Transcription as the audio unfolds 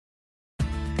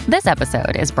This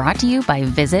episode is brought to you by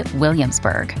Visit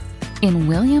Williamsburg. In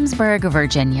Williamsburg,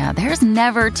 Virginia, there's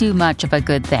never too much of a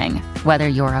good thing. Whether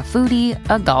you're a foodie,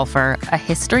 a golfer, a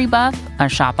history buff, a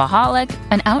shopaholic,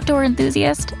 an outdoor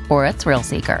enthusiast, or a thrill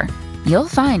seeker, you'll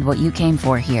find what you came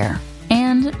for here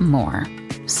and more.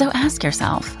 So ask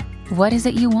yourself, what is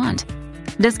it you want?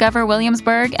 Discover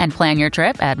Williamsburg and plan your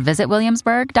trip at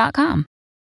visitwilliamsburg.com.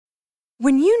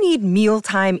 When you need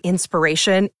mealtime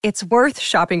inspiration, it's worth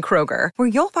shopping Kroger, where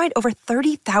you'll find over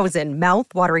 30,000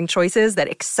 mouth-watering choices that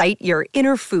excite your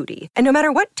inner foodie. And no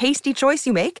matter what tasty choice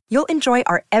you make, you'll enjoy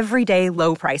our everyday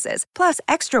low prices, plus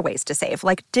extra ways to save,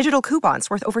 like digital coupons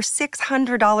worth over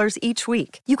 $600 each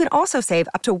week. You can also save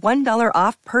up to $1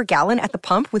 off per gallon at the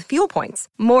pump with fuel points.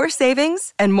 More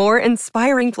savings and more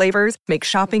inspiring flavors make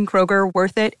shopping Kroger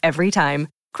worth it every time.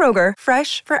 Kroger,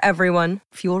 fresh for everyone.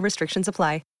 Fuel restrictions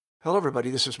apply. Hello, everybody.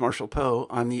 This is Marshall Poe.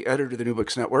 I'm the editor of the New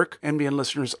Books Network. NBN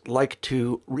listeners like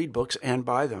to read books and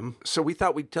buy them. So we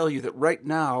thought we'd tell you that right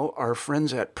now, our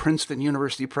friends at Princeton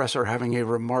University Press are having a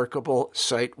remarkable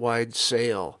site-wide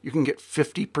sale. You can get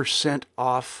 50%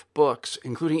 off books,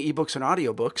 including ebooks and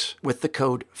audiobooks, with the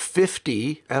code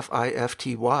 50,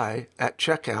 F-I-F-T-Y, at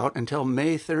checkout until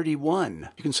May 31.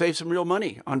 You can save some real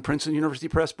money on Princeton University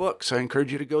Press books. I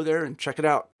encourage you to go there and check it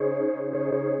out.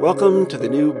 Welcome to the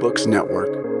New Books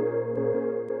Network.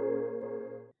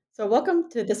 So welcome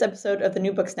to this episode of the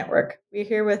New Books Network. We're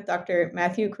here with Dr.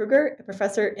 Matthew Krueger, a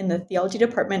professor in the Theology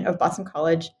Department of Boston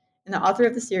College and the author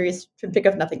of the series Triptych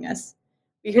of Nothingness.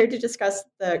 We're here to discuss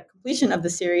the completion of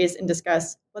the series and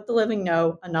discuss What the Living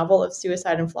Know, a novel of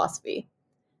suicide and philosophy.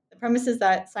 The premise is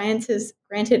that science has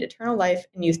granted eternal life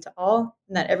and use to all,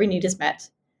 and that every need is met.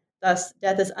 Thus,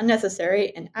 death is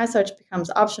unnecessary and as such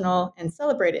becomes optional and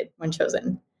celebrated when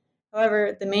chosen.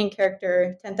 However, the main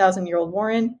character, 10,000-year-old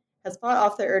Warren, has fought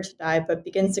off the urge to die, but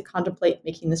begins to contemplate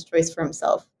making this choice for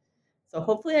himself. So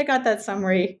hopefully I got that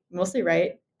summary mostly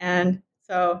right. And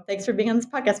so thanks for being on this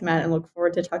podcast, Matt, and look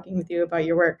forward to talking with you about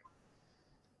your work.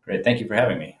 Great. Thank you for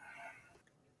having me.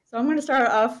 So I'm going to start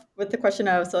off with the question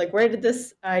of, where did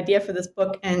this idea for this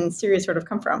book and series sort of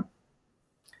come from?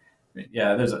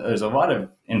 Yeah, there's a lot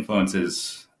of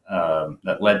influences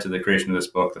that led to the creation of this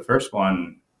book. The first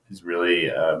one is really,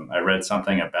 I read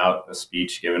something about a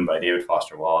speech given by David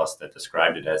Foster Wallace that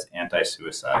described it as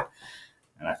anti-suicide.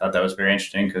 And I thought that was very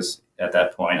interesting because at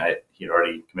that point he had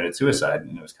already committed suicide,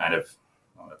 and it was kind of,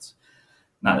 that's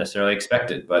not necessarily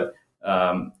expected. But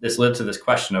this led to this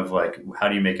question of how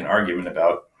do you make an argument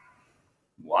about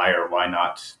why or why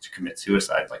not to commit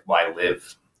suicide? Like, why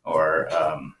live? Or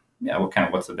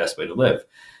what's the best way to live?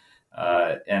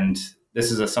 And this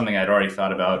is something I'd already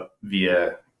thought about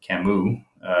via Camus,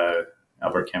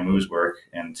 Albert Camus' work,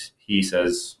 and he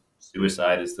says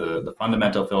suicide is the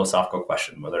fundamental philosophical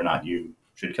question, whether or not you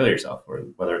should kill yourself or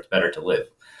whether it's better to live.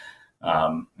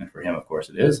 And for him, of course,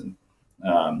 it is.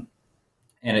 And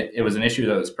it was an issue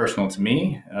that was personal to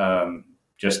me.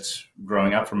 Just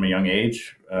growing up from a young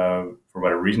age, for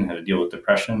whatever reason, had to deal with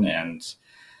depression and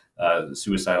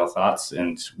suicidal thoughts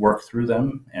and work through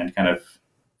them and kind of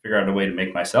figure out a way to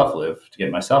make myself live, to get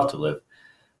myself to live.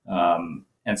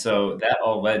 And so that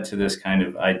all led to this kind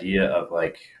of idea of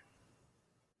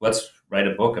let's write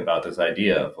a book about this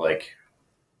idea of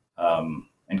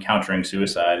encountering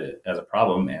suicide as a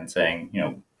problem and saying,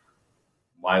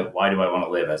 why do I want to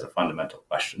live as a fundamental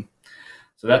question?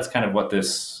 So that's kind of what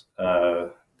this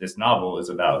novel is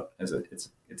about.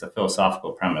 It's a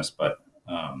philosophical premise, but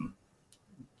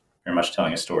very much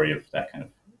telling a story of that kind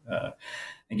of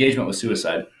engagement with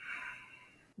suicide.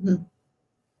 Mm-hmm.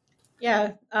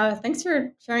 Yeah, thanks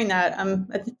for sharing that.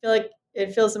 I feel like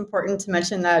it feels important to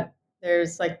mention that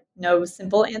there's no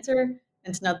simple answer,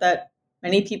 and to note that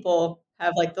many people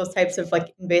have those types of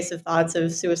invasive thoughts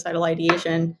of suicidal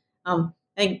ideation. I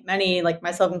think many,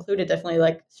 myself included,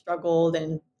 definitely struggled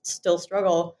and still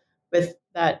struggle with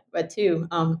that, but too.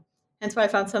 Hence why I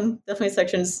found some definitely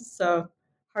sections so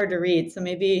hard to read. So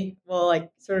maybe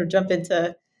we'll sort of jump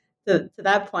into to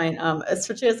that point,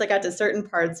 especially as I got to certain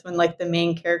parts when the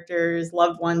main character's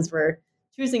loved ones were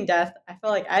choosing death. I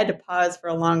felt like I had to pause for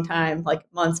a long time,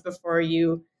 months before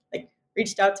you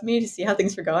reached out to me to see how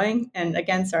things were going. And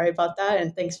again, sorry about that,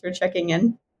 and thanks for checking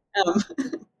in.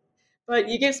 But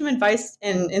you gave some advice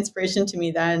and inspiration to me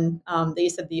then that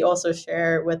you said that you also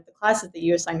share with the classes that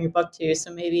you assign your book to.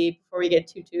 So maybe before we get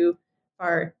too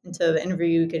far into the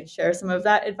interview, you could share some of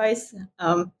that advice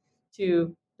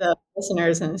to the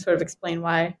listeners and sort of explain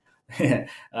why. It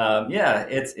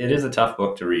is a tough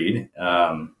book to read.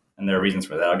 And there are reasons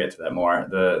for that. I'll get to that more.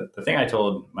 The thing I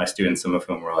told my students, some of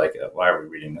whom were like, why are we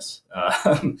reading this?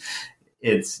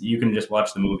 you can just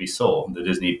watch the movie Soul, the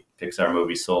Disney Pixar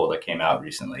movie Soul that came out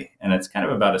recently, and it's kind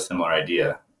of about a similar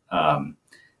idea.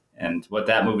 And what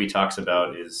that movie talks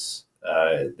about is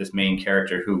this main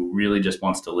character who really just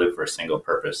wants to live for a single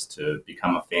purpose, to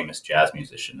become a famous jazz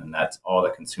musician, and that's all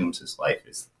that consumes his life,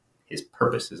 is his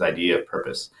purpose, his idea of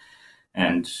purpose.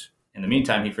 And in the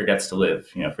meantime, he forgets to live,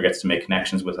 forgets to make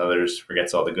connections with others,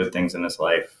 forgets all the good things in his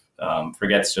life,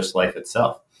 forgets just life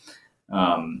itself.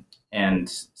 And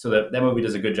so that movie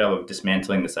does a good job of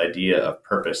dismantling this idea of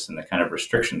purpose and the kind of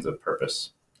restrictions of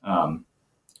purpose,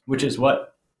 which is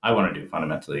what I want to do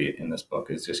fundamentally in this book,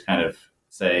 is just kind of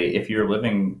say, if you're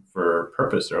living for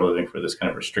purpose or living for this kind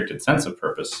of restricted sense of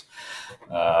purpose,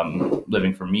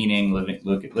 living for meaning,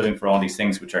 living for all these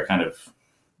things, which are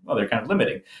they're kind of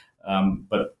limiting.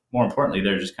 But more importantly, they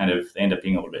end up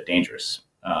being a little bit dangerous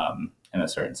in a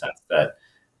certain sense, that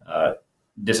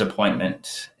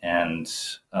disappointment and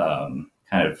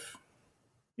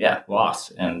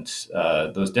loss and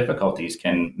those difficulties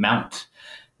can mount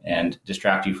and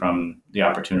distract you from the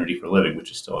opportunity for living,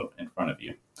 which is still in front of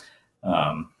you.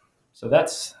 So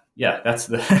that's that's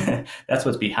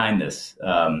what's behind this.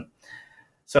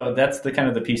 So that's the kind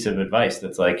of the piece of advice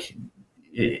that's like,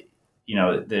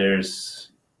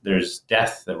 there's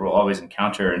death that we'll always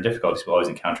encounter and difficulties we'll always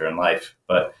encounter in life,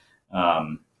 but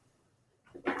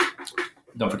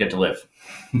don't forget to live.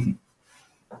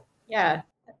 Yeah,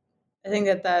 I think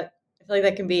I feel like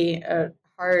that can be a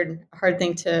hard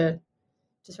thing to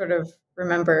sort of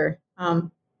remember.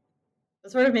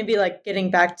 Sort of maybe like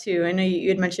getting back to, I know you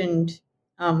had mentioned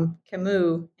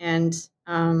Camus and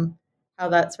how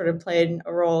that sort of played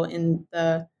a role in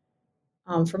the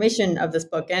formation of this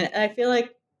book, and I feel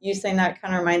like you saying that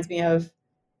kind of reminds me of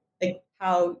like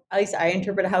how, at least I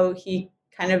interpret how he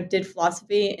kind of did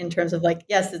philosophy, in terms of like,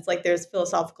 yes, it's like there's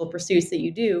philosophical pursuits that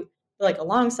you do, but like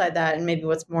alongside that, and maybe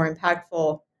what's more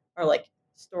impactful are like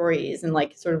stories and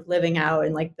like sort of living out,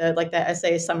 and like that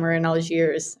essay Summer in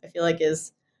Algiers, I feel like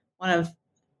is one of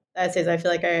the essays I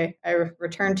feel like I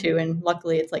return to, and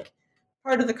luckily it's like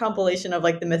part of the compilation of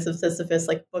like the Myths of Sisyphus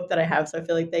like book that I have, so I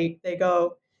feel like they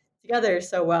go together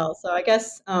so well. So I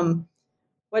guess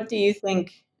what do you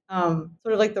think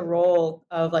sort of like the role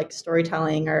of like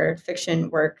storytelling or fiction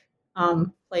work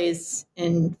plays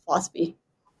in philosophy?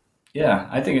 Yeah,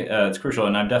 I think it's crucial,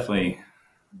 and I'm definitely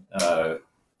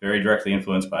very directly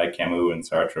influenced by Camus and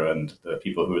Sartre and the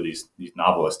people who are these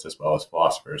novelists as well as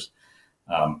philosophers.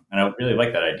 And I really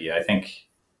like that idea. I think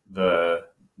the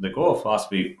goal of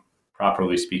philosophy,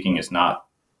 properly speaking, is not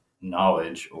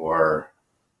knowledge or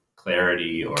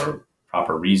clarity or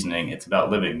proper reasoning. It's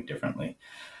about living differently.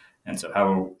 And so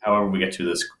however we get to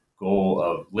this goal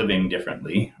of living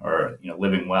differently, or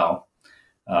living well,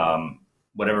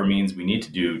 whatever means we need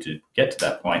to do to get to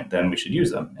that point, then we should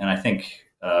use them. And I think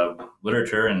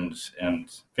literature and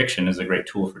fiction is a great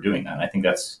tool for doing that. And I think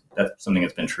that's something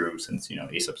that's been true since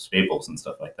Aesop's fables and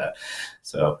stuff like that.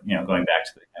 So going back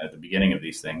to the beginning of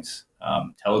these things,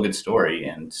 tell a good story,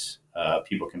 and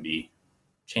people can be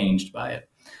changed by it.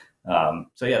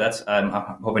 So yeah, I'm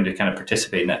hoping to kind of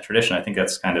participate in that tradition. I think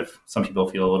that's kind of, some people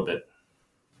feel a little bit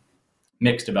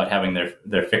mixed about having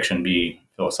their fiction be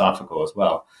philosophical as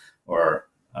well, or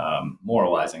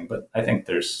moralizing, but I think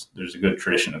there's a good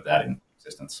tradition of that in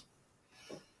existence.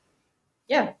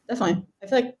 Yeah, definitely. I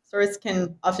feel like stories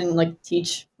can often like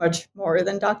teach much more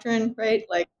than doctrine, right?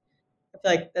 Like I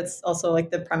feel like that's also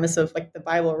like the premise of like the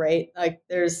Bible, right? Like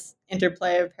there's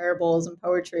interplay of parables and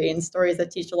poetry and stories that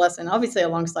teach a lesson, obviously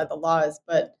alongside the laws,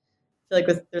 but I feel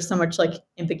like there's so much like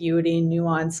ambiguity and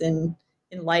nuance in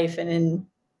life and in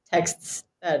texts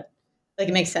that like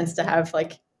it makes sense to have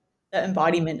like the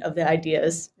embodiment of the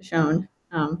ideas shown.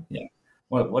 Yeah.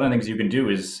 Well, one of the things you can do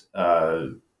is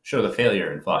show the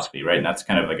failure in philosophy, right? And that's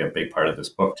kind of like a big part of this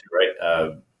book too,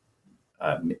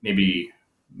 right? Maybe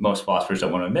most philosophers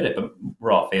don't want to admit it, but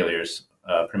we're all failures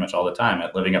pretty much all the time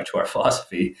at living up to our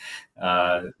philosophy.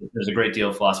 There's a great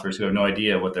deal of philosophers who have no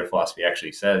idea what their philosophy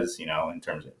actually says, in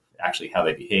terms of actually how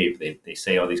they behave. They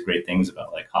say all these great things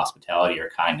about like hospitality or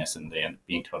kindness, and they end up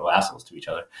being total assholes to each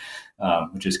other,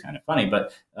 which is kind of funny.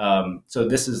 But so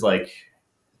this is like,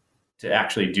 to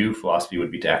actually do philosophy would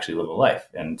be to actually live a life,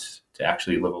 and to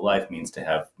actually live a life means to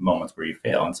have moments where you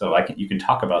fail. And so you can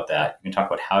talk about that. You can talk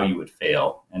about how you would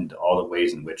fail, and all the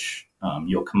ways in which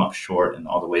you'll come up short, and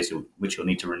all the ways in which you'll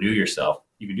need to renew yourself.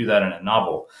 You can do that in a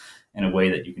novel in a way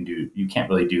that you can't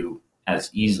really do as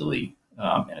easily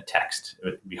in a text.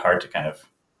 It would be hard to kind of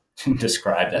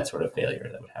describe that sort of failure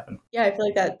that would happen. Yeah, I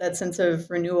feel like that sense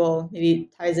of renewal maybe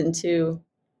ties into,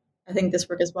 I think, this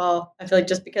work as well. I feel like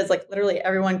just because like literally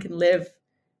everyone can live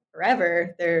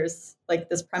forever, there's like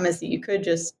this premise that you could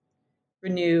just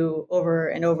renew over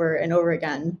and over and over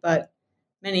again, but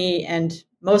many and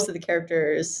most of the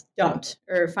characters don't,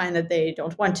 or find that they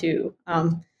don't want to.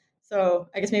 So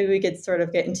I guess maybe we could sort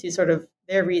of get into sort of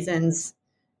their reasons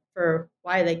for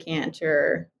why they can't,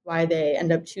 or why they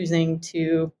end up choosing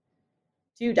to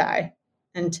die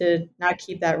and to not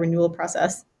keep that renewal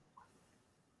process.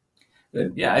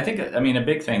 Yeah, I think, I mean, a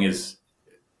big thing is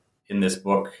in this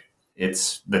book,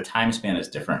 it's the time span is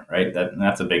different, right?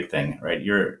 That's a big thing, right?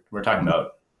 We're talking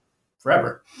about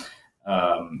forever.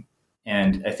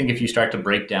 And I think if you start to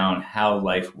break down how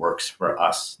life works for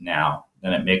us now,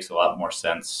 then it makes a lot more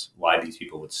sense why these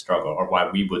people would struggle, or why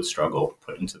we would struggle,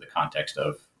 put into the context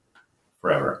of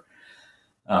forever.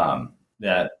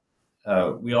 That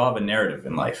we all have a narrative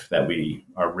in life, that we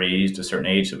are raised a certain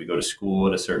age, that we go to school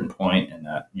at a certain point, and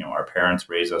that, our parents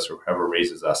raise us, or whoever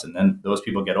raises us, and then those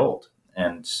people get old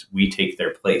and we take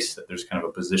their place, that there's kind of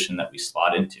a position that we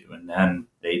slot into, and then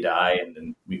they die, and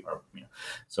then we are,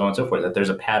 so on and so forth, that there's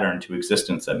a pattern to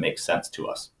existence that makes sense to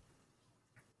us.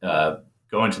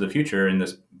 Go into the future in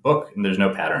this book, and there's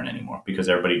no pattern anymore, because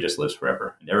everybody just lives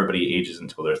forever, and everybody ages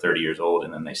until they're 30 years old,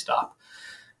 and then they stop.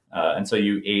 And so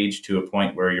you age to a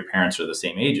point where your parents are the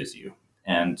same age as you.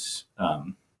 And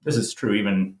this is true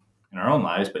even in our own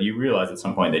lives, but you realize at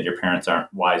some point that your parents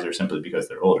aren't wiser simply because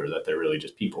they're older, that they're really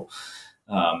just people.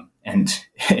 And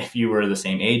if you were the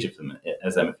same age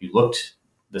as them, if you looked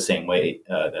the same way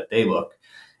that they look,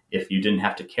 if you didn't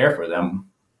have to care for them,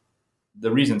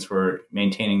 the reasons for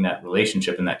maintaining that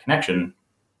relationship and that connection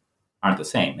aren't the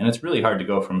same. And it's really hard to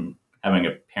go from having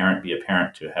a parent be a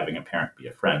parent to having a parent be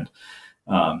a friend.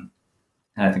 And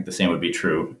I think the same would be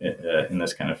true in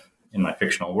this kind of, in my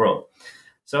fictional world.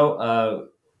 So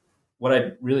what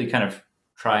I really kind of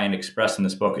try and express in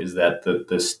this book is that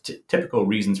the typical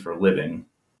reasons for living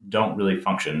don't really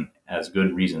function as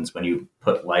good reasons when you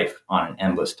put life on an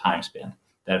endless time span.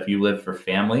 That if you live for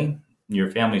family,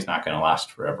 your family's not going to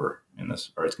last forever in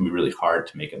this, or it's going to be really hard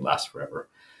to make it last forever,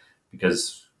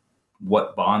 because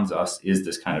what bonds us is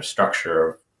this kind of structure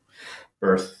of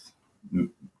birth,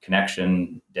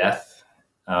 connection, death.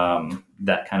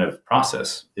 That kind of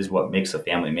process is what makes a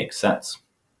family make sense.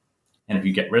 And if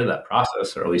you get rid of that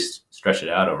process, or at least stretch it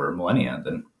out over millennia,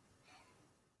 then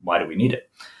why do we need it?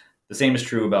 The same is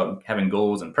true about having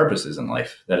goals and purposes in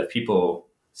life, that if people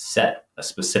set a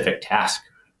specific task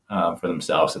for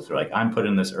themselves, if they're like, I'm put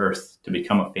in this earth to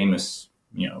become a famous,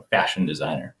 fashion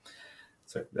designer,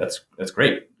 it's like, that's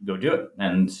great. Go do it.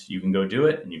 And you can go do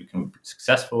it, and you become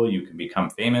successful, you can become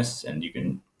famous, and you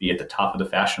can be at the top of the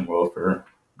fashion world for,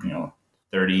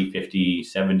 30, 50,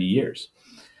 70 years.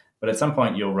 But at some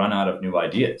point you'll run out of new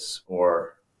ideas,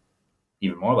 or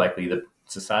even more likely, the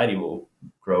society will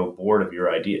grow bored of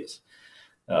your ideas.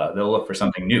 They'll look for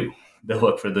something new. They'll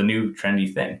look for the new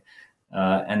trendy thing.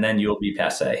 And then you'll be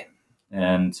passé.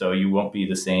 And so you won't be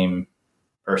the same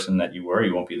person that you were.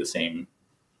 You won't be the same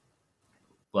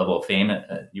level of fame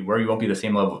you were. You won't be the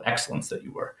same level of excellence that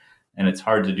you were. And it's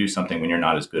hard to do something when you're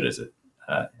not as good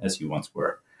as you once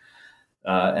were.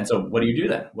 And so what do you do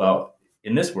then? Well,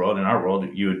 in this world, in our world,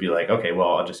 you would be like, okay,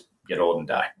 well, I'll just get old and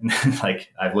die. And then,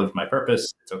 like, I've lived my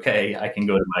purpose. It's okay. I can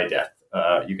go to my death.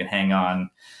 You can hang on.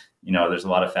 There's a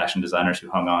lot of fashion designers who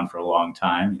hung on for a long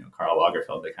time. Karl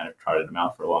Lagerfeld, they kind of trotted him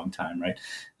out for a long time, right?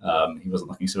 He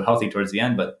wasn't looking so healthy towards the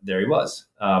end, but there he was.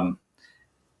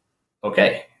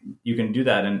 Okay, you can do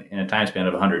that in a time span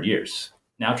of 100 years.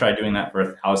 Now try doing that for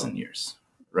 1,000 years,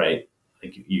 right?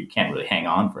 Like, you can't really hang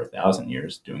on for 1,000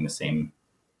 years doing the same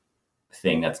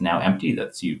thing that's now empty.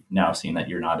 That's you've now seen that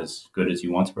you're not as good as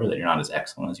you once were, that you're not as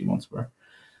excellent as you once were.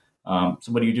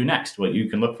 So what do you do next? Well, you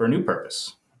can look for a new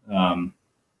purpose. The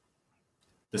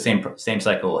same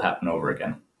cycle will happen over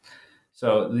again.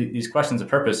 So these questions of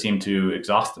purpose seem to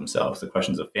exhaust themselves. The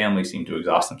questions of family seem to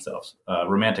exhaust themselves.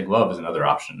 Romantic love is another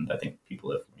option. I think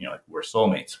people have, like, we're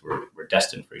soulmates. We're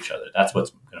destined for each other. That's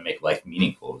what's going to make life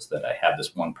meaningful, is that I have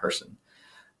this one person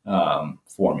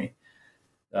for me.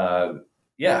 I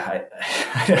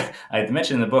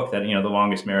mentioned in the book that, the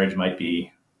longest marriage might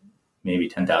be maybe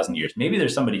 10,000 years. Maybe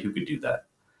there's somebody who could do that.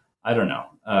 I don't know.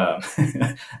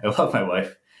 I love my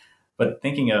wife, but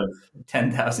thinking of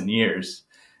 10,000 years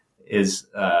is,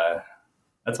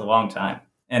 that's a long time.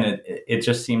 And it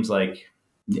just seems like,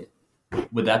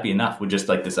 would that be enough? Would just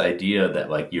like this idea that,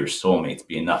 like, your soulmates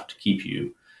be enough to keep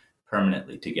you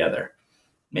permanently together?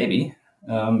 Maybe.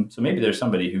 So maybe there's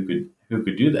somebody who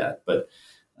could do that, but,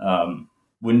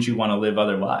 wouldn't you want to live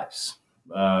other lives?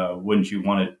 Wouldn't you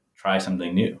want to try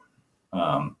something new?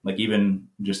 Like, even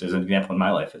just as an example in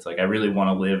my life, it's like, I really want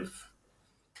to live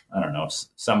I don't know,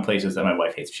 some places that my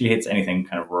wife hates. She hates anything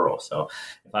kind of rural. So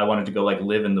if I wanted to go like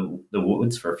live in the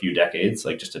woods for a few decades,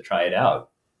 like just to try it out,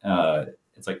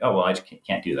 it's like, oh, well, I just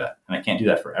can't do that. And I can't do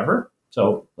that forever.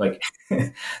 So like,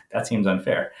 that seems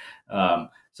unfair.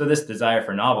 So this desire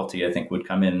for novelty, I think, would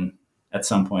come in at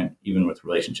some point, even with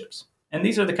relationships. And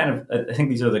these are I think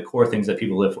these are the core things that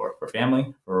people live for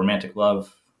family, for romantic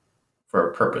love, for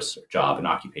a purpose, or job, and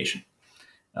occupation.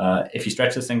 If you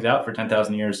stretch these things out for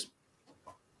 10,000 years,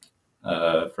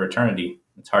 for eternity,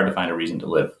 it's hard to find a reason to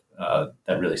live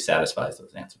that really satisfies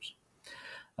those answers.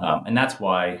 And that's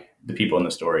why the people in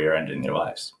the story are ending their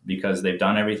lives, because they've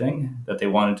done everything that they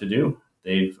wanted to do.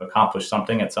 They've accomplished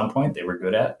something at some point they were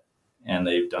good at, and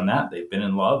they've done that. They've been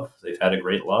in love. They've had a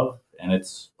great love, and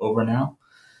it's over now.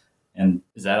 And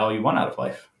is that all you want out of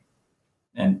life?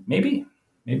 And maybe.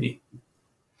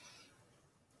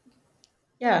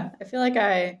 Yeah, I feel like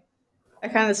I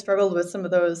kind of struggled with some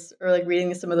of those, or like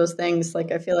reading some of those things.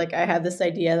 Like, I feel like I had this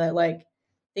idea that like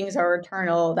things are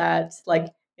eternal, that like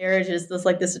marriage is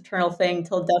this eternal thing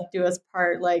till death do us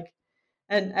part. Like,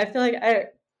 and I feel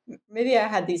like maybe I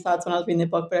had these thoughts when I was reading the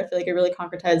book, but I feel like it really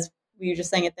concretized what you just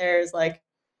saying it there is like,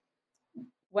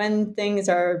 when things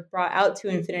are brought out to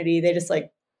infinity, they just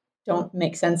like don't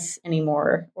make sense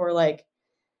anymore. Or like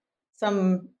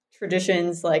some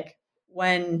traditions, like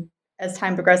when as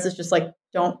time progresses, just like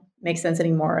don't make sense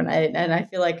anymore. And I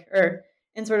feel like, or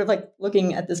in sort of like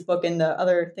looking at this book and the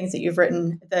other things that you've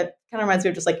written, that kind of reminds me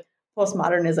of just like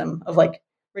postmodernism, of like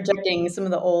rejecting some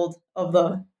of the old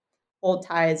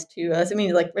ties to us. I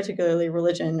mean, like particularly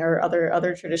religion or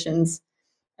other traditions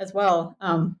as well.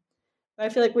 But I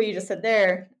feel like what you just said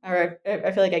there, or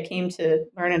I feel like I came to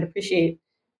learn and appreciate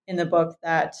in the book,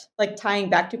 that like tying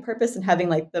back to purpose and having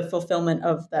like the fulfillment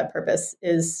of that purpose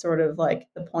is sort of like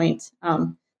the point.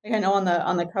 Like I know on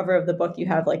the cover of the book you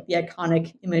have like the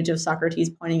iconic image of Socrates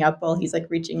pointing up while he's like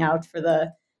reaching out for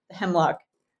the hemlock.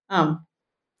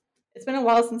 It's been a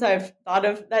while since I've thought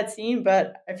of that scene,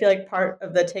 but I feel like part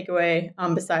of the takeaway,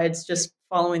 besides just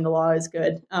following the law is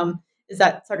good, is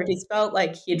that Socrates felt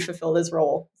like he had fulfilled his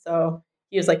role. So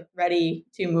he was like ready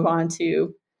to move on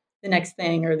to the next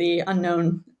thing, or the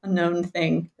unknown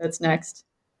thing that's next.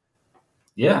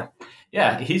 Yeah.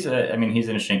 He's an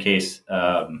interesting case.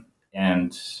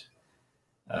 And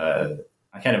I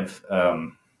kind of,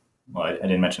 I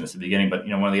didn't mention this at the beginning, but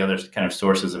one of the other kind of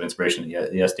sources of inspiration,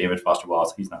 yes, David Foster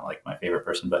Wallace. He's not like my favorite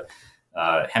person, but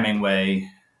Hemingway,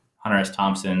 Hunter S.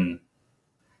 Thompson,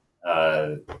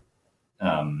 Kurt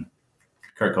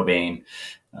Cobain,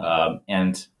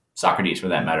 and Socrates, for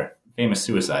that matter, famous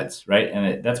suicides, right?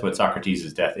 And that's what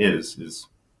Socrates' death is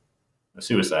a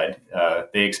suicide.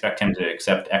 They expect him to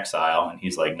accept exile, and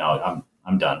he's like, no,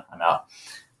 I'm done. I'm out.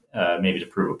 Maybe to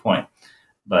prove a point,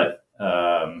 but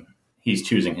he's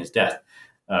choosing his death,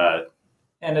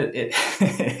 and it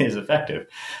is effective.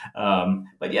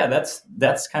 But yeah,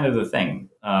 that's kind of the thing.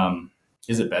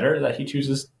 Is it better that he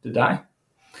chooses to die?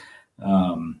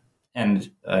 And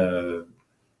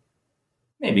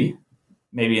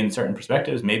maybe in certain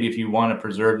perspectives, maybe if you want to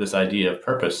preserve this idea of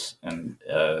purpose and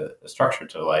a structure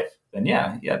to life, then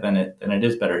then it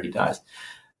is better he dies.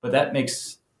 But that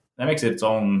makes its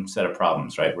own set of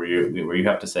problems, right? Where you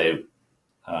have to say,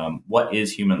 what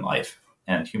is human life?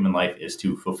 And human life is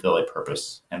to fulfill a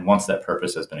purpose. And once that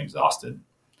purpose has been exhausted,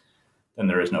 then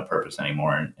there is no purpose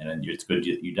anymore, and it's good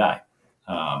you die.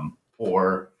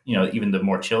 Or even the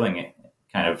more chilling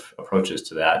kind of approaches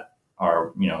to that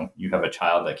are, you have a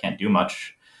child that can't do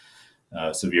much,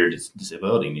 severe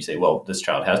disability, and you say, well, this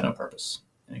child has no purpose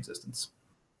in existence.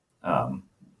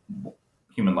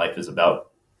 Human life is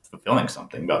about fulfilling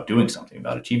something, about doing something,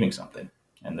 about achieving something,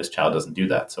 and this child doesn't do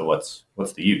that. So what's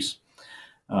the use?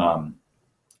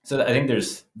 So I think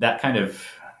there's that kind of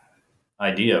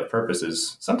idea of purpose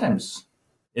is sometimes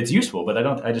it's useful, but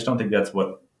I just don't think that's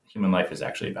what human life is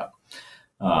actually about.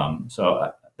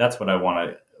 So that's what I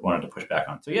wanted to push back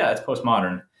on. So yeah, it's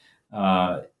postmodern.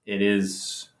 It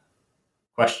is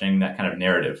questioning that kind of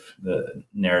narrative, the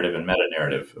narrative and meta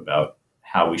narrative about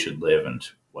how we should live and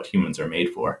what humans are made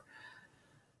for.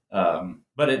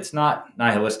 But it's not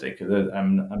nihilistic.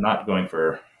 I'm not going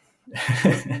for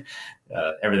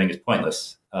everything is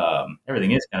pointless.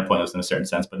 Everything is kind of pointless in a certain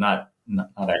sense, but not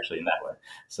actually in that way.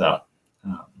 So,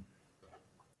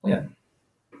 yeah.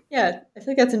 Yeah, I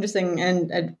think that's interesting,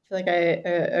 and I feel like I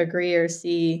agree or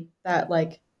see that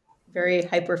like very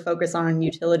hyper focus on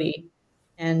utility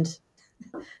and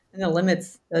the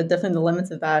limits, definitely the limits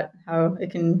of that, how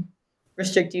it can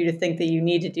restrict you to think that you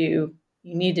need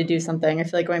to do something. I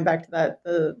feel like going back to that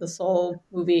the Soul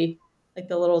movie, like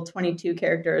the little 22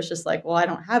 character is just like, well, I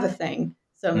don't have a thing,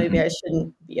 so maybe I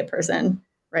shouldn't be a person.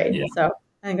 right? Yeah. So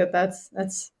I think that's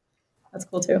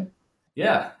cool too.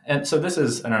 Yeah. And so this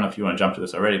is, I don't know if you want to jump to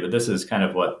this already, but this is kind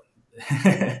of what,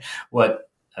 what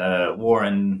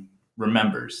Warren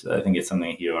remembers. I think it's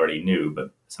something he already knew,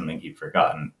 but something he'd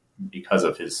forgotten because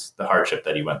of the hardship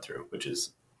that he went through, which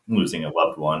is losing a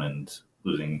loved one and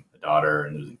losing a daughter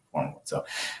and losing a former one. So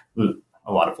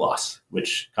a lot of loss,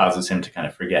 which causes him to kind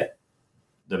of forget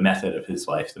the method of his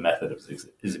life, the method of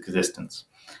his existence.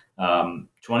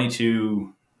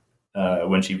 22,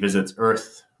 when she visits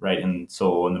Earth, right, in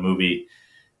Soul in the movie,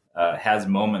 has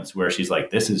moments where she's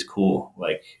like, this is cool.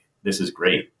 Like, this is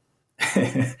great.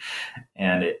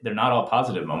 And they're not all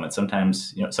positive moments.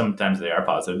 Sometimes they are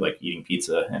positive, like eating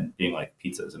pizza and being like,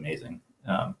 pizza is amazing,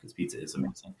 because pizza is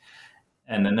amazing.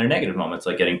 And then there are negative moments,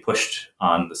 like getting pushed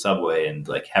on the subway and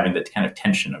like having the kind of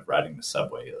tension of riding the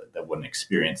subway, that what an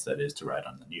experience that is to ride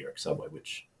on the New York subway,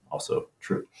 which also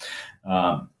true.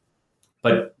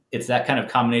 But it's that kind of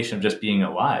combination of just being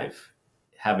alive,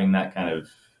 having that kind of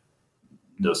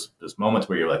those moments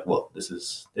where you're like, well, this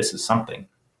is something.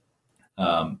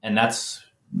 And that's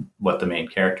what the main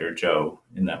character, Joe,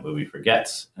 in that movie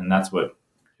forgets. And that's what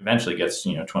eventually gets,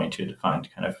 22 to find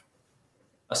kind of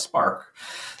a spark,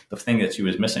 the thing that she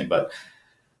was missing. But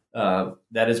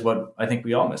that is what I think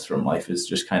we all miss from life, is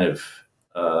just kind of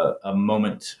a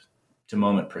moment to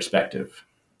moment perspective.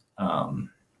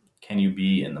 Can you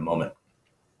be in the moment?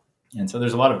 And so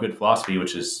there's a lot of good philosophy,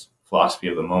 which is philosophy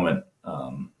of the moment.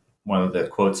 One of the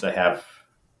quotes I have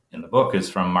in the book is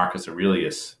from Marcus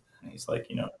Aurelius. And he's like,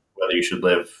 whether you should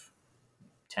live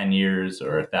 10 years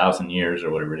or 1,000 years or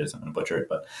whatever it is, I'm going to butcher it,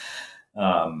 but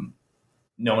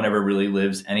no one ever really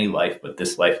lives any life but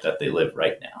this life that they live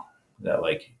right now. That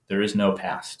like there is no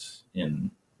past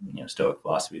in Stoic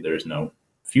philosophy. There is no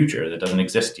future that doesn't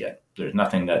exist yet. There's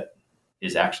nothing that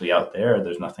is actually out there.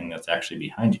 There's nothing that's actually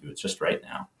behind you. It's just right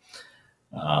now.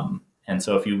 And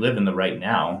so if you live in the right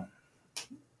now,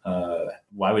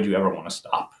 why would you ever want to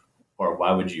stop? Or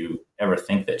why would you ever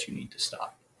think that you need to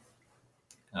stop?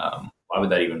 Why would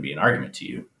that even be an argument to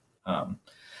you?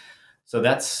 So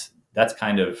that's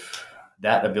kind of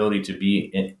that ability to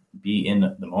be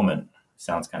in the moment.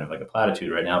 Sounds kind of like a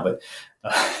platitude right now, but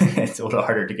it's a little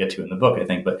harder to get to in the book, I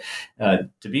think. But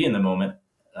to be in the moment,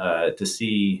 to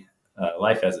see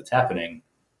life as it's happening,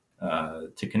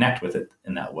 to connect with it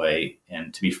in that way,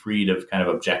 and to be freed of kind of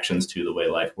objections to the way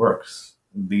life works.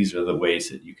 These are the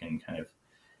ways that you can kind of,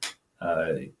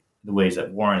 the ways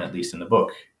that Warren, at least in the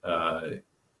book,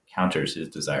 counters his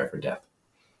desire for death.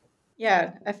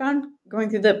 Yeah, I found going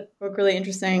through the book really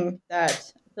interesting that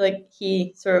I feel like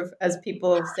he sort of, as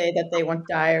people say that they want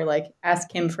to die or like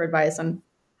ask him for advice on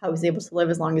how he's able to live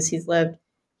as long as he's lived,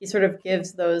 he sort of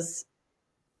gives those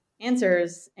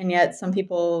answers, and yet some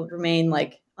people remain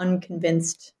like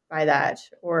unconvinced by that,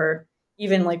 or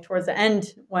even like towards the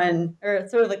end or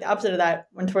sort of like the opposite of that,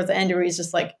 when towards the end where he's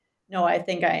just like, no, I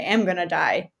think I am going to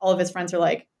die. All of his friends are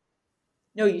like,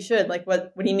 no, you should. Like,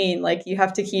 what do you mean? Like, you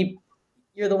have to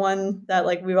you're the one that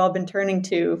like we've all been turning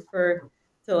to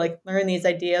like learn these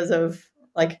ideas of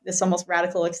like this almost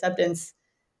radical acceptance.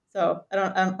 So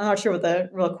I'm not sure what the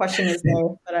real question is there,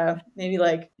 but maybe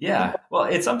like, yeah, well,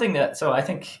 it's something that, so I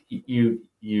think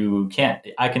you can't,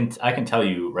 I can tell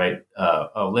you, right.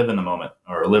 Live in the moment,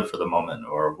 or live for the moment,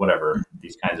 or whatever,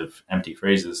 these kinds of empty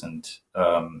phrases. And,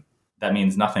 that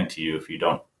means nothing to you if you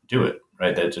don't do it,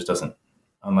 right? That just doesn't,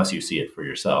 unless you see it for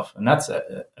yourself. And that's,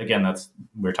 again,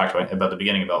 we're talking about the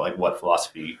beginning about like what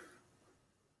philosophy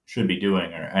should be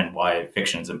doing, and why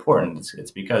fiction is important.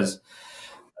 It's because,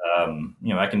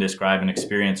 I can describe an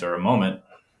experience or a moment,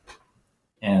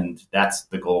 and that's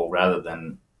the goal rather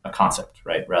than a concept,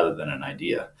 right? Rather than an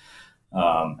idea.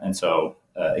 And so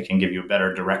it can give you a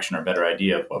better direction or better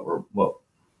idea of what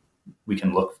we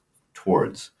can look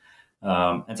towards.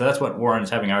 And so that's what Warren's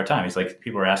having a hard time. He's like,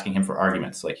 people are asking him for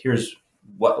arguments. Like, here's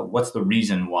what's the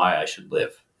reason why I should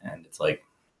live? And it's like,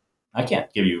 I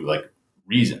can't give you like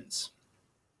reasons.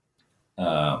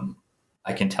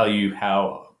 I can tell you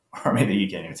how, or maybe you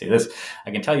can't even say this.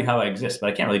 I can tell you how I exist, but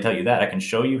I can't really tell you that. I can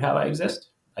show you how I exist.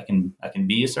 I can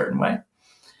be a certain way.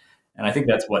 And I think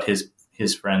that's what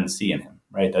his friends see in him,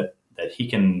 right? That he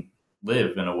can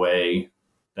live in a way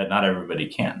that not everybody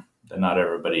can, that not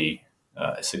everybody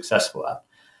is successful at.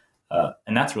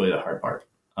 And that's really the hard part.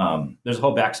 There's a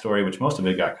whole backstory, which most of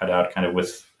it got cut out, kind of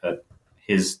with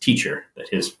his teacher, that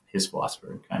his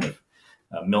philosopher, kind of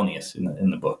Milnius in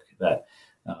the book, that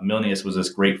Milnius was this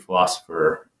great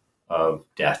philosopher of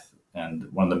death and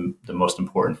one of the most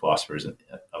important philosophers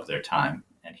of their time.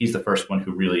 And he's the first one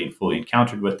who really fully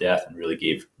encountered with death and really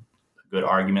gave good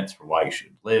arguments for why you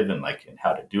should live and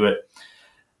how to do it.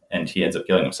 And he ends up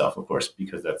killing himself, of course,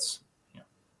 because that's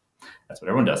what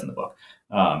everyone does in the book.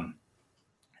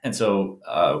 And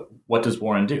so what does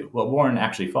Warren do? Well, Warren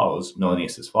actually follows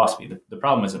Milanius's philosophy. The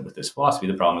problem isn't with this philosophy.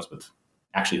 The problem is with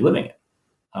actually living it.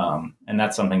 And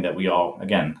that's something that we all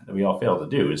fail to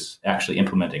do, is actually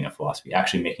implementing a philosophy,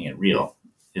 actually making it real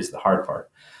is the hard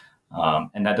part.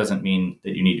 And that doesn't mean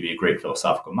that you need to be a great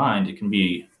philosophical mind. It can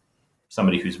be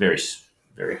somebody who's very,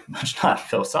 very much not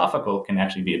philosophical can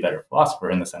actually be a better philosopher,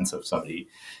 in the sense of somebody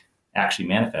actually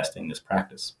manifesting this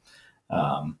practice.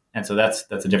 And so that's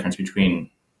a difference between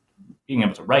being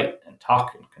able to write and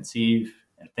talk and conceive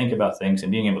and think about things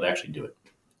and being able to actually do it.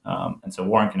 And so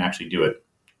Warren can actually do it.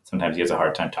 Sometimes he has a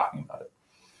hard time talking about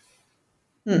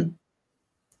it.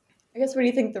 I guess, what do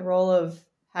you think the role of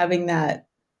having that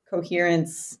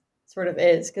coherence sort of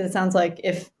is? Because it sounds like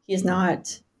if he's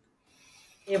not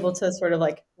able to sort of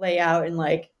like lay out and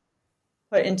like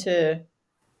put into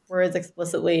words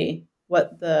explicitly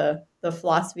what the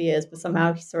philosophy is, but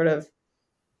somehow he sort of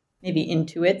maybe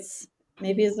intuits,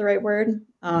 maybe is the right word,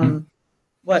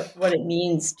 what it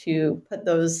means to put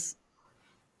those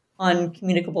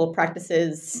uncommunicable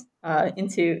practices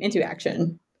into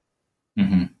action.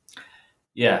 Mm-hmm.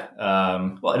 Yeah.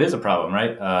 Well, it is a problem,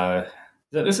 right?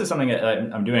 This is something that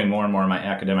I'm doing more and more in my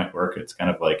academic work. It's kind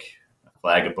of like a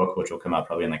flag, a book, which will come out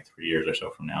probably in like 3 years or so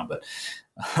from now. But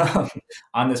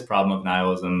on this problem of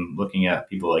nihilism, looking at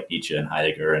people like Nietzsche and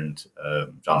Heidegger and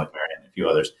John Le Carre and a few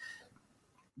others.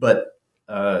 But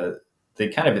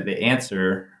the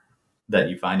answer that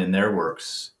you find in their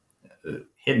works,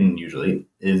 hidden usually,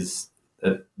 is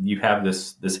that you have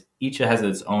this each has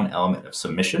its own element of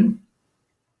submission,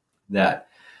 that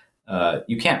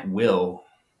you can't will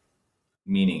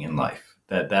meaning in life,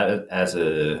 that as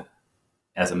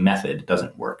a method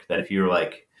doesn't work. That if you're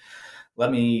like,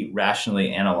 let me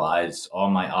rationally analyze all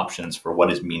my options for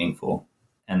what is meaningful,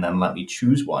 and then let me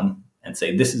choose one and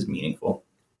say this is meaningful,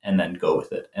 and then go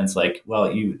with it. And it's like,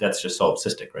 well, that's just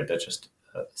solipsistic, right? That's just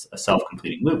a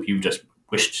self-completing loop. You've just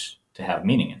wished to have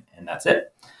meaning, and that's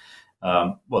it.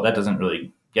 Well, that doesn't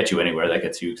really get you anywhere. That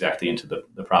gets you exactly into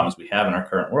the problems we have in our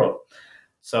current world.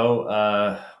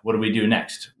 So what do we do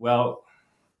next? Well,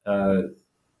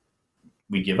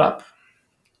 we give up.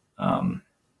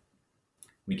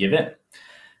 We give in.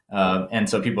 And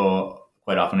so people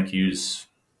quite often accuse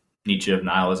Nietzsche of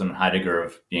nihilism and Heidegger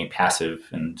of being passive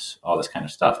and all this kind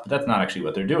of stuff. But that's not actually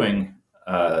what they're doing.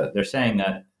 They're saying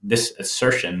that this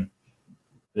assertion,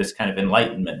 this kind of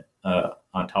enlightenment,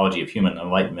 ontology of human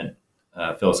enlightenment,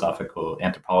 philosophical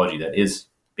anthropology that is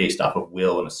based off of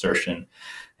will and assertion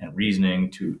and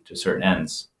reasoning to certain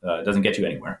ends, doesn't get you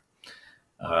anywhere.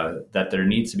 That there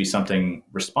needs to be something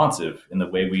responsive in the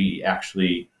way we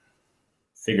actually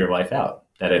figure life out.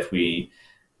 That if we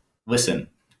listen,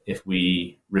 if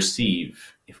we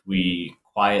receive, if we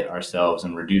quiet ourselves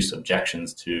and reduce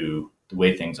objections to the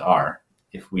way things are,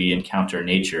 if we encounter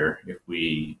nature, if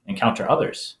we encounter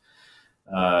others,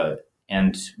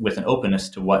 and with an openness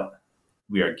to what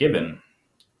we are given,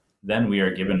 then we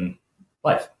are given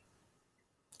life.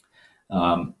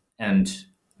 And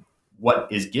what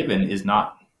is given is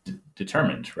not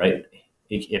determined, right?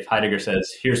 If Heidegger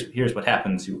says, here's what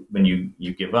happens when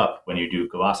you give up, when you do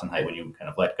Gelassenheit, when you kind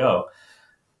of let go,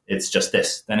 it's just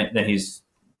this, then he's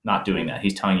not doing that.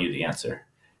 He's telling you the answer.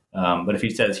 But if he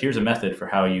says, here's a method for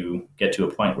how you get to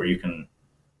a point where you can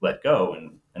let go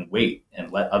and wait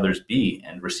and let others be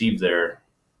and receive their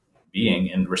being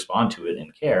and respond to it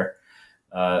and care,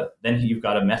 then you've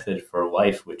got a method for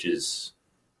life which is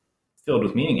filled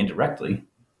with meaning indirectly,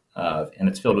 and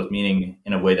it's filled with meaning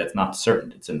in a way that's not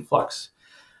certain. It's in flux.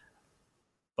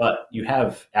 But you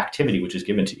have activity which is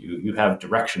given to you. You have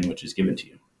direction which is given to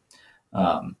you.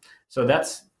 So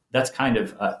that's kind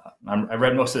of, I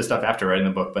read most of the stuff after writing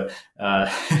the book, but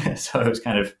so it was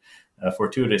kind of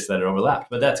fortuitous that it overlapped.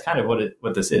 But that's kind of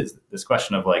what this is. This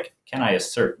question of like, can I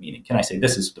assert meaning? Can I say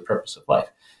this is the purpose of life?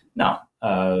 No,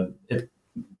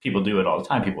 people do it all the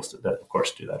time. People, of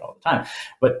course, do that all the time.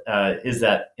 But is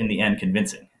that in the end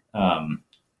convincing?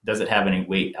 Does it have any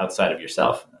weight outside of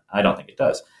yourself? I don't think it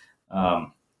does.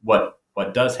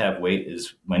 What does have weight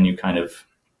is when you kind of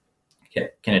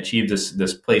can achieve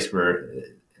this place where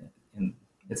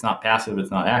it's not passive,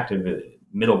 it's not active,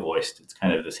 middle voiced. It's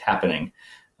kind of this happening,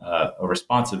 a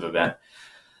responsive event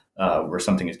where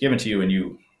something is given to you and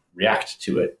you react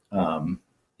to it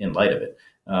in light of it.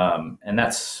 And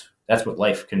that's what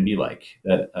life can be like.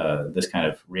 That this kind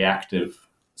of reactive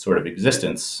sort of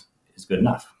existence is good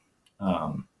enough,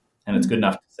 and it's good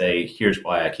enough to say, "Here's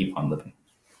why I keep on living."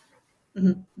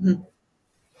 Mm-hmm. Mm-hmm.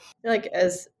 Like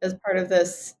as part of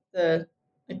this,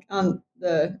 on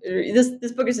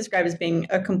this book is described as being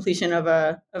a completion of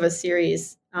a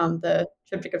series, the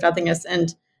Triptych of Nothingness.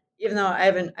 And even though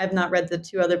I've not read the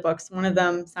two other books, one of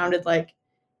them sounded like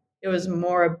it was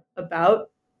more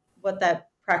about what that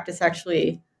practice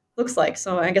actually looks like.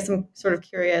 So I guess I'm sort of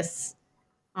curious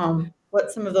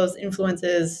what some of those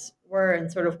influences were,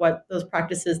 and sort of what those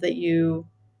practices that you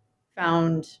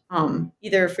found,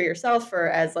 either for yourself or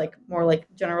as like more like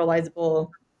generalizable,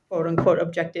 quote unquote,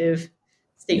 objective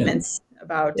statements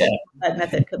about Yeah. what that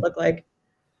method could look like.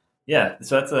 Yeah,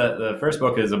 so that's the first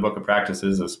book is a book of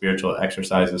practices of spiritual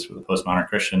exercises for the postmodern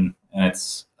Christian, and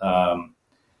it's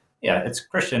it's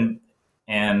Christian,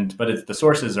 but the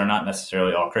sources are not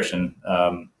necessarily all Christian.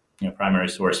 Primary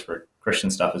source for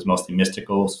Christian stuff is mostly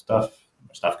mystical stuff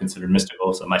considered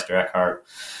mystical. So Meister Eckhart,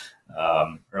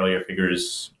 earlier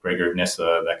figures, Gregor of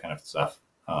Nyssa, that kind of stuff.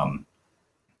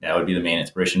 That would be the main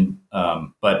inspiration.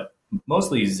 But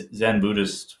mostly Zen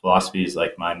Buddhist philosophy is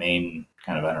like my main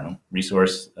kind of,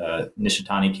 resource.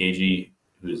 Nishitani Keiji,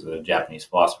 who's a Japanese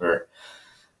philosopher.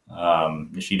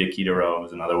 Nishida Kitaro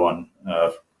was another one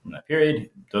from that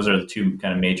period. Those are the two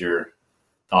kind of major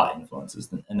thought influences.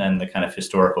 And then the kind of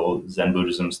historical Zen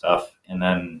Buddhism stuff. And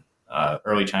then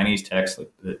early Chinese texts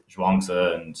like the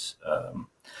Zhuangzi and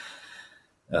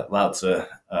Lao Tzu,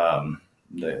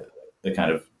 the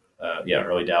kind of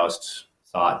early Taoist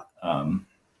thought.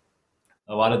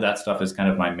 A lot of that stuff is kind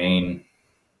of my main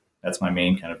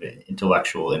kind of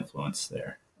intellectual influence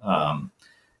there.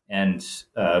 And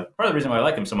part of the reason why I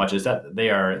like them so much is that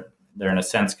they're in a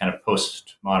sense kind of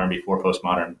postmodern before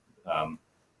postmodern,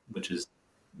 which is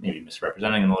maybe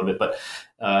misrepresenting them a little bit, but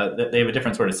they have a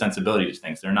different sort of sensibility to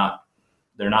things. They're not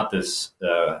this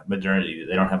modernity.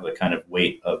 They don't have the kind of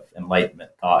weight of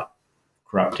Enlightenment thought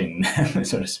corrupting,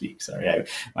 so to speak. Sorry,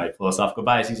 my philosophical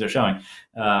biases are showing.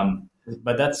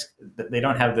 But they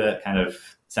don't have the kind of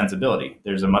sensibility.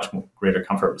 There's a much greater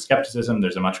comfort with skepticism.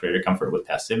 There's a much greater comfort with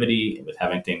passivity, with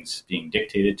having things being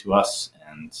dictated to us.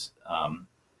 And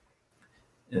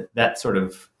that sort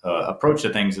of approach to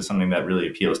things is something that really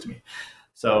appeals to me.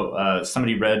 So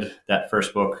somebody read that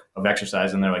first book of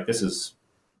exercise and they're like, this is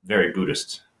very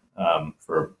Buddhist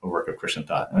for a work of Christian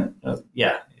thought.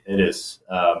 Yeah, it is.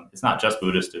 It's not just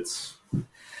Buddhist. It's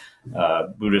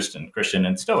Buddhist and Christian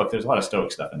and Stoic. There's a lot of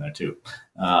Stoic stuff in there too.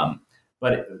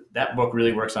 But that book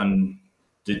really works on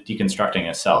deconstructing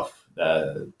a self,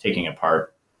 taking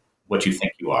apart what you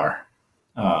think you are,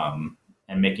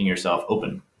 and making yourself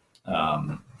open.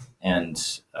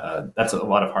 And that's a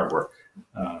lot of hard work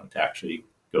to actually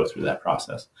go through that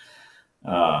process.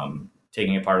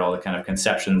 Taking apart all the kind of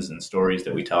conceptions and stories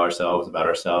that we tell ourselves about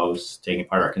ourselves, taking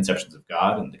apart our conceptions of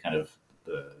God and the kind of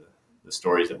the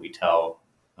stories that we tell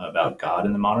about God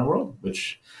in the modern world,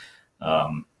 which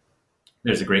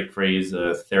there's a great phrase,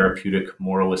 therapeutic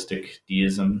moralistic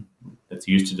deism, that's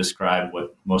used to describe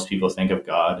what most people think of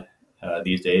God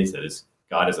these days. That is,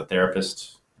 God is a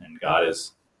therapist and God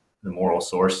is the moral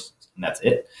source, and that's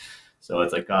it. So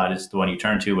it's like God is the one you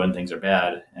turn to when things are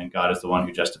bad, and God is the one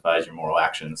who justifies your moral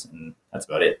actions, and that's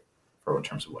about it in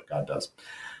terms of what God does.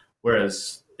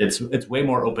 Whereas it's way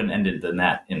more open-ended than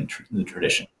that in the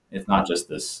tradition. It's not just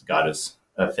this God is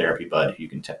a therapy bud who you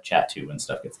can chat to when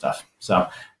stuff gets tough. So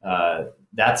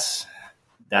that's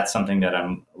something that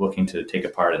I'm looking to take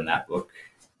apart in that book.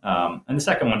 And the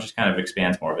second one just kind of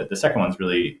expands more of it. The second one's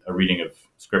really a reading of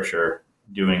scripture,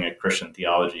 doing a Christian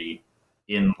theology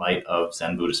in light of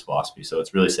Zen Buddhist philosophy. So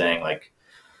it's really saying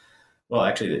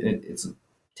it's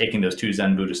taking those two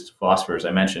Zen Buddhist philosophers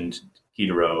I mentioned,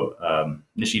 Kitaro,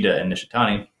 Nishida and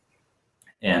Nishitani,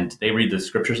 and they read the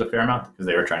scriptures a fair amount because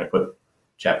they were trying to put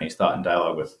Japanese thought in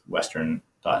dialogue with Western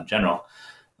thought in general,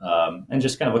 and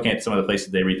just kind of looking at some of the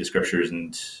places they read the scriptures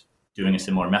and doing a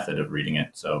similar method of reading it.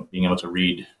 So being able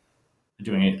to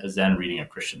doing a Zen reading of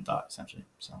Christian thought, essentially.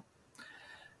 So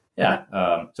yeah,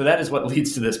 so that is what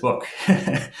leads to this book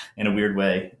in a weird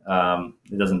way.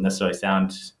 It doesn't necessarily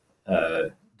sound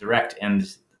direct, and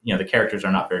the characters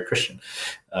are not very Christian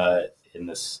in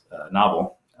this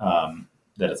novel.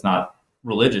 That it's not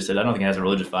religious. I don't think it has a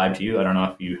religious vibe to you. I don't know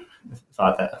if you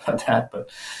thought about that, but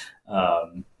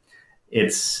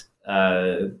it's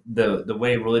the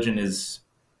way religion is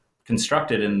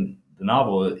constructed in the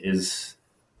novel is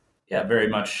very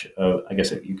much, I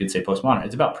guess you could say postmodern.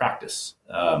 It's about practice.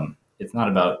 It's not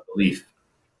about belief.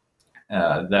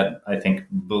 That I think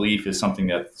belief is something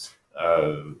that's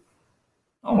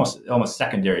almost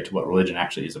secondary to what religion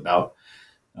actually is about.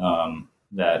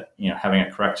 That having a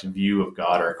correct view of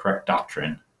God or a correct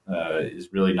doctrine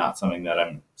is really not something that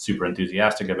I'm super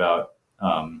enthusiastic about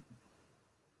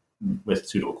with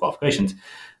suitable qualifications.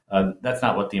 That's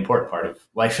not what the important part of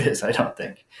life is, I don't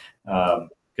think,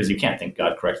 because you can't think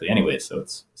God correctly anyway, so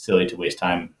it's silly to waste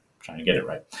time trying to get it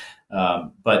right.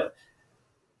 But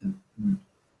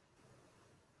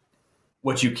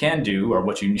what you can do, or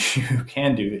what you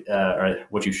can do, or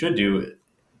what you should do,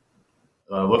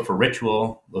 look for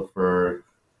ritual, look for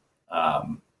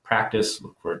practice,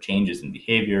 look for changes in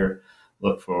behavior,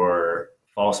 look for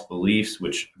false beliefs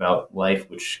about life,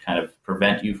 which kind of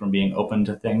prevent you from being open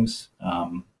to things.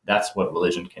 That's what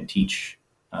religion can teach,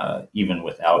 even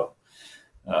without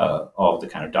all of the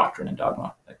kind of doctrine and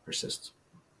dogma that persists.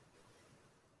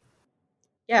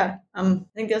 Yeah, I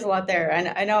think there's a lot there, and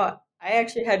I know I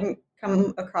actually hadn't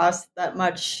come across that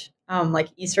much like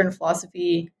Eastern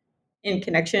philosophy in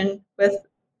connection with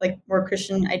like more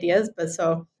Christian ideas, but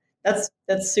so that's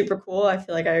super cool. I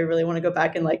feel like I really want to go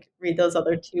back and like read those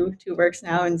other two works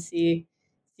now and see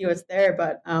what's there.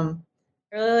 But I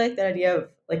really like that idea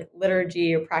of like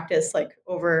liturgy or practice like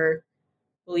over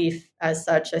belief as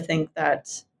such. I think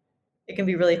that it can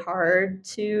be really hard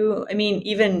to, I mean,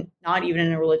 even not even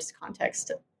in a religious context,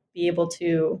 to be able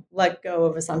to let go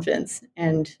of assumptions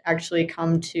and actually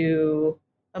come to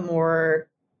a more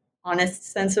honest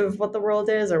sense of what the world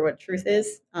is or what truth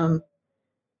is.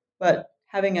 But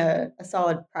having a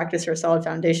solid practice or a solid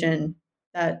foundation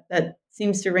that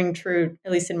seems to ring true,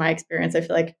 at least in my experience. I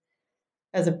feel like,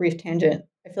 as a brief tangent,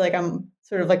 I feel like I'm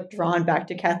sort of like drawn back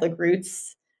to Catholic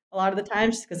roots a lot of the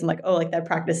times just because I'm like, oh, like that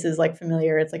practice is like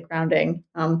familiar. It's like grounding.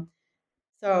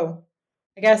 So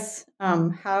I guess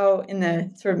how in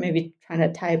the sort of maybe trying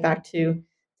to tie it back to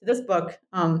this book,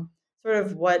 sort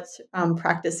of what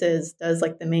practices does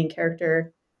like the main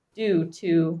character do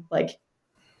to like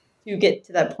to get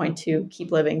to that point, to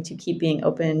keep living, to keep being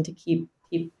open, to keep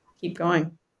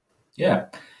going? Yeah.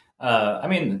 I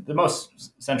mean, the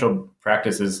most central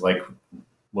practice is like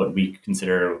what we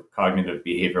consider cognitive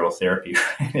behavioral therapy.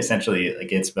 Right? Essentially,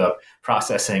 like it's about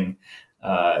processing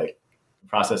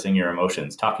your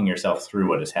emotions, talking yourself through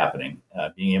what is happening,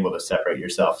 being able to separate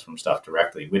yourself from stuff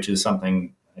directly, which is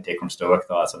something I take from Stoic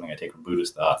thought, something I take from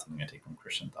Buddhist thought, something I take from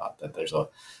Christian thought. That there's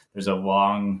a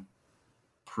long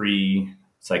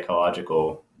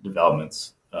pre-psychological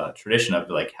developments tradition of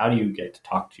like, how do you get to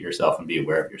talk to yourself and be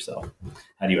aware of yourself?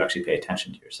 How do you actually pay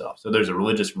attention to yourself? So there's a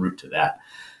religious root to that.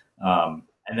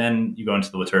 And then you go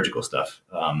into the liturgical stuff.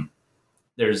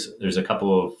 There's a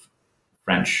couple of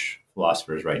French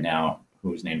philosophers right now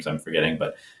whose names I'm forgetting,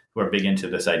 but who are big into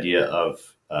this idea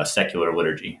of secular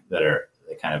liturgy, that are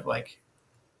kind of like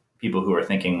people who are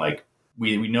thinking like,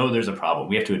 we know there's a problem.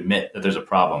 We have to admit that there's a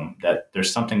problem, that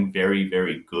there's something very,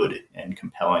 very good and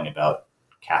compelling about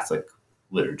Catholic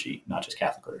liturgy, not just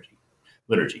Catholic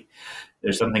liturgy.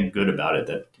 There's something good about it,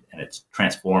 and it's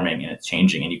transforming and it's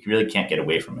changing, and you really can't get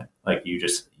away from it. Like you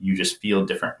just feel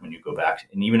different when you go back.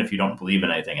 And even if you don't believe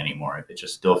in anything anymore, it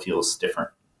just still feels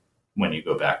different when you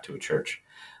go back to a church.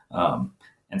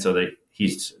 And so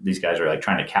these guys are like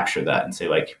trying to capture that and say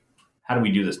like, how do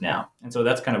we do this now? And so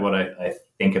that's kind of what I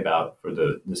think about for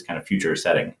this kind of future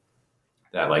setting,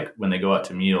 that like when they go out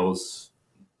to meals,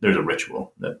 there's a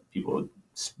ritual that people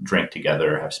drink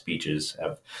together, have speeches,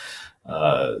 have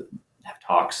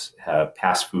talks, have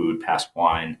pass food, pass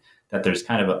wine, that there's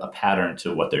kind of a pattern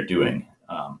to what they're doing.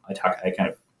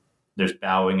 There's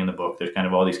bowing in the book. There's kind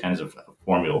of all these kinds of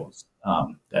formulas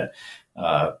that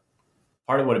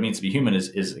part of what it means to be human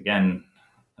is again,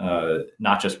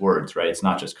 not just words, right? It's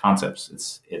not just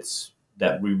concepts. It's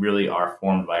that we really are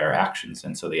formed by our actions.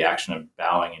 And so the action of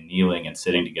bowing and kneeling and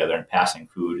sitting together and passing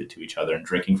food to each other and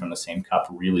drinking from the same cup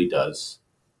really does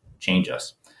change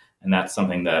us. And that's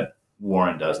something that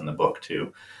Warren does in the book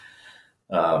too.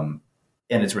 And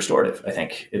it's restorative. I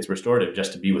think it's restorative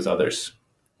just to be with others.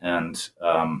 And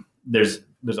there's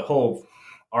a whole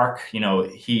arc,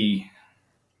 he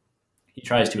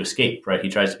tries to escape, right? He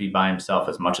tries to be by himself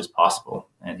as much as possible,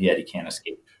 and yet he can't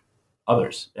escape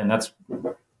others. And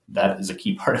that is a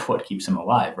key part of what keeps him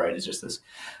alive, right? It's just the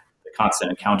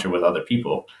constant encounter with other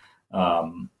people.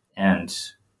 And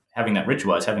having that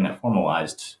ritualized, having that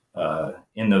formalized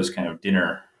in those kind of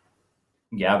dinner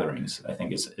gatherings, I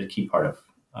think is a key part of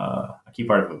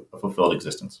a fulfilled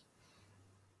existence.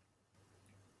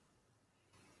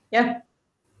 Yeah,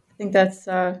 I think that's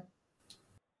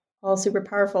all super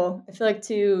powerful. I feel like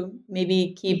to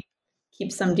maybe keep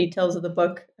some details of the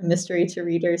book a mystery to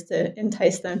readers, to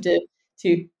entice them to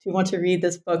want to read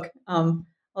this book. I'll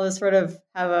just sort of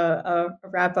have a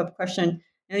wrap up question.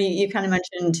 You kind of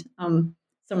mentioned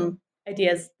some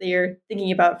ideas that you're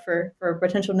thinking about for a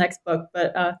potential next book,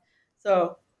 but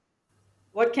so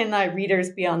what can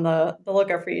readers be on the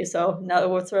lookout for you? So now,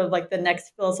 what's sort of like the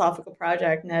next philosophical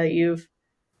project now that you've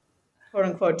quote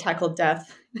unquote tackle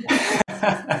death?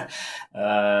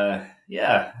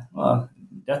 Yeah. Well,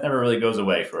 death never really goes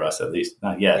away for us, at least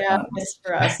not yet. Yeah, it's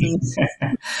for us, and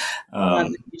not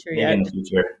in the future maybe yet. in the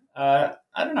future. I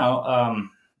don't know.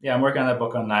 Yeah, I'm working on that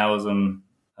book on nihilism,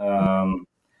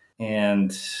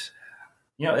 and it's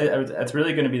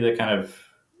really going to be the kind of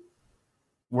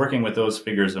working with those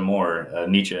figures and more,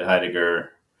 Nietzsche,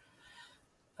 Heidegger,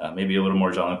 maybe a little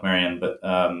more Jean-Luc Marion, but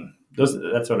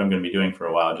that's what I'm going to be doing for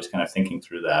a while, just kind of thinking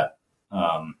through that.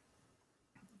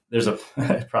 There's a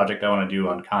project I want to do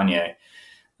on Kanye,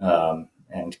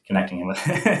 and connecting him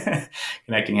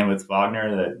with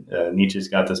Wagner. That Nietzsche's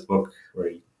got this book where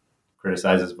he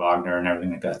criticizes Wagner and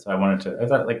everything like that. So I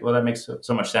thought that makes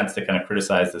so much sense to kind of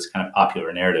criticize this kind of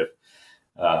popular narrative.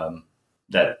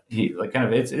 That he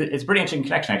it's a pretty interesting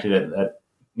connection actually that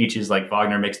Nietzsche's like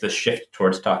Wagner makes this shift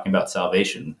towards talking about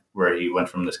salvation, where he went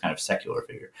from this kind of secular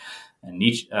figure, and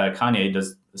Kanye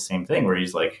does the same thing, where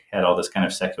he's like had all this kind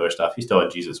of secular stuff. He still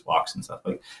had Jesus walks and stuff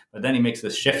but then he makes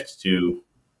this shift to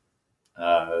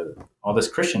all this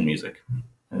Christian music.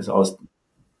 There's all this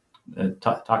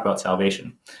talk about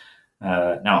salvation.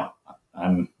 Now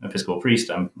I'm an Episcopal priest.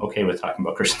 I'm okay with talking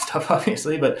about Christian stuff,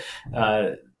 obviously, but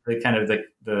the kind of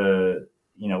the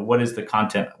what is the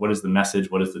content? What is the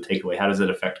message? What is the takeaway? How does it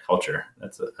affect culture?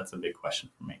 That's a big question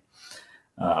for me.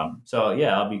 So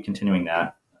yeah, I'll be continuing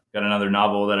that. Got another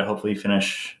novel that I hopefully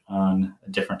finish on a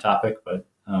different topic, but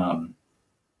hopefully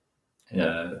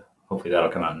that'll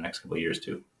come out in the next couple of years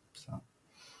too. So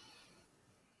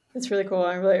that's really cool.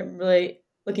 I'm really, really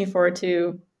looking forward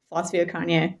to Philosophy of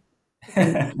Kanye.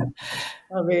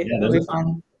 That'll be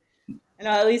fun. And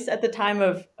at least at the time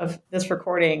of this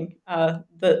recording,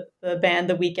 the band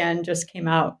The Weeknd just came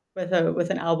out with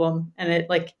an album, and it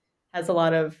like has a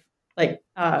lot of like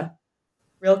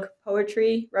real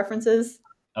poetry references.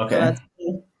 Okay,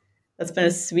 so that's been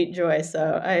a sweet joy.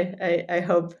 So I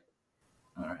hope.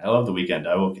 All right, I love The Weeknd.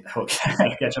 I will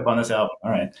catch up on this album. All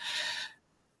right,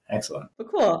 excellent. But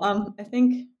cool. I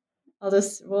think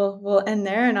we'll end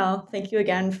there, and I'll thank you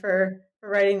again for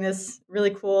writing this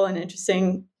really cool and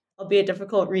interesting, albeit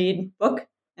difficult read book.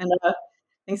 And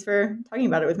thanks for talking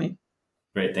about it with me.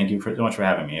 Great. Thank you so much for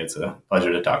having me. It's a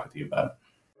pleasure to talk with you about it.